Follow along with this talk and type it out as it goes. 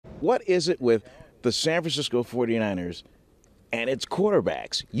What is it with the San Francisco 49ers and its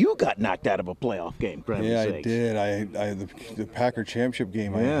quarterbacks? You got knocked out of a playoff game, for heaven's Yeah, sakes. I did. The Packer championship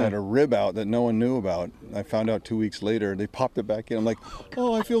game, I Yeah. had a rib out that no one knew about. I found out 2 weeks later. They popped it back in. I'm like,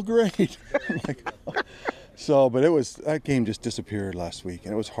 oh, I feel great. I'm like, oh. So, but that game just disappeared last week,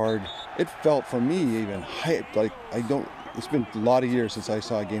 and it was hard. It felt for me even hyped. Like it's been a lot of years since I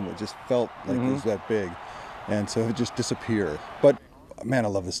saw a game that just felt like it was that big, and so it just disappeared. But man, I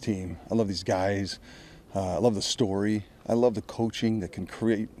love this team. I love these guys. I love the story. I love the coaching that can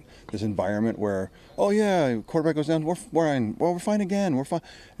create this environment where, oh yeah, quarterback goes down, we're fine again, we're fine,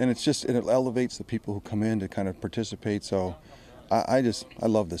 and it elevates the people who come in to kind of participate. So, I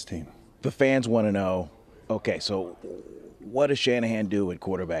love this team. The fans want to know, okay, so what does Shanahan do at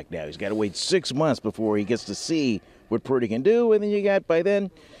quarterback now? He's got to wait 6 months before he gets to see what Purdy can do, and then by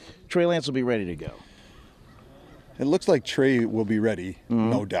then, Trey Lance will be ready to go. It looks like Trey will be ready,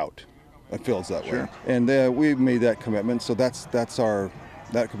 no doubt. It feels that way. And we've made that commitment, so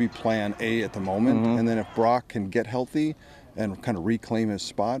that could be plan A at the moment. And then if Brock can get healthy and kind of reclaim his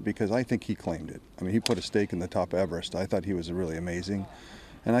spot, because I think he claimed it. I mean, he put a stake in the top of Everest. I thought he was really amazing.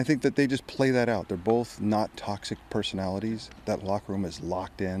 And I think that they just play that out. They're both not toxic personalities. That locker room is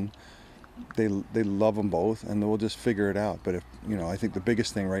locked in. They love them both, and we'll just figure it out. But I think the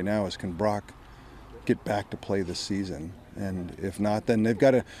biggest thing right now is, can Brock get back to play this season? And if not, then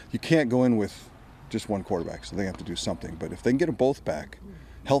you can't go in with just one quarterback, so they have to do something. But if they can get them both back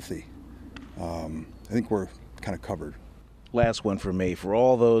healthy, I think we're kind of covered. Last one for me, for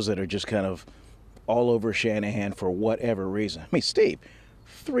all those that are just kind of all over Shanahan for whatever reason. I mean, Steve,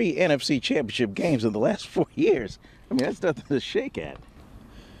 3 NFC championship games in the last 4 years. I mean, that's nothing to shake at.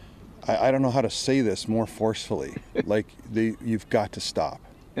 I don't know how to say this more forcefully. Like, you've got to stop.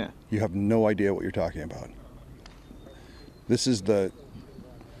 Yeah. You have no idea what you're talking about. This is that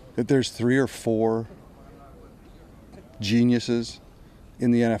there's 3 or 4 geniuses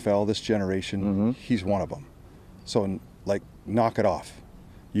in the NFL this generation. He's one of them. So, knock it off.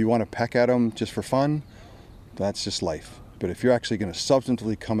 You want to peck at him just for fun? That's just life. But if you're actually going to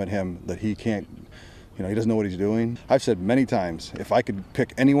substantively come at him that he can't, he doesn't know what he's doing. I've said many times, if I could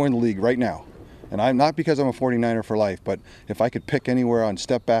pick anywhere in the league right now, and I'm not because I'm a 49er for life, but if I could pick anywhere and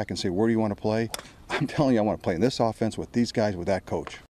step back and say, where do you want to play? I'm telling you, I want to play in this offense with these guys, with that coach.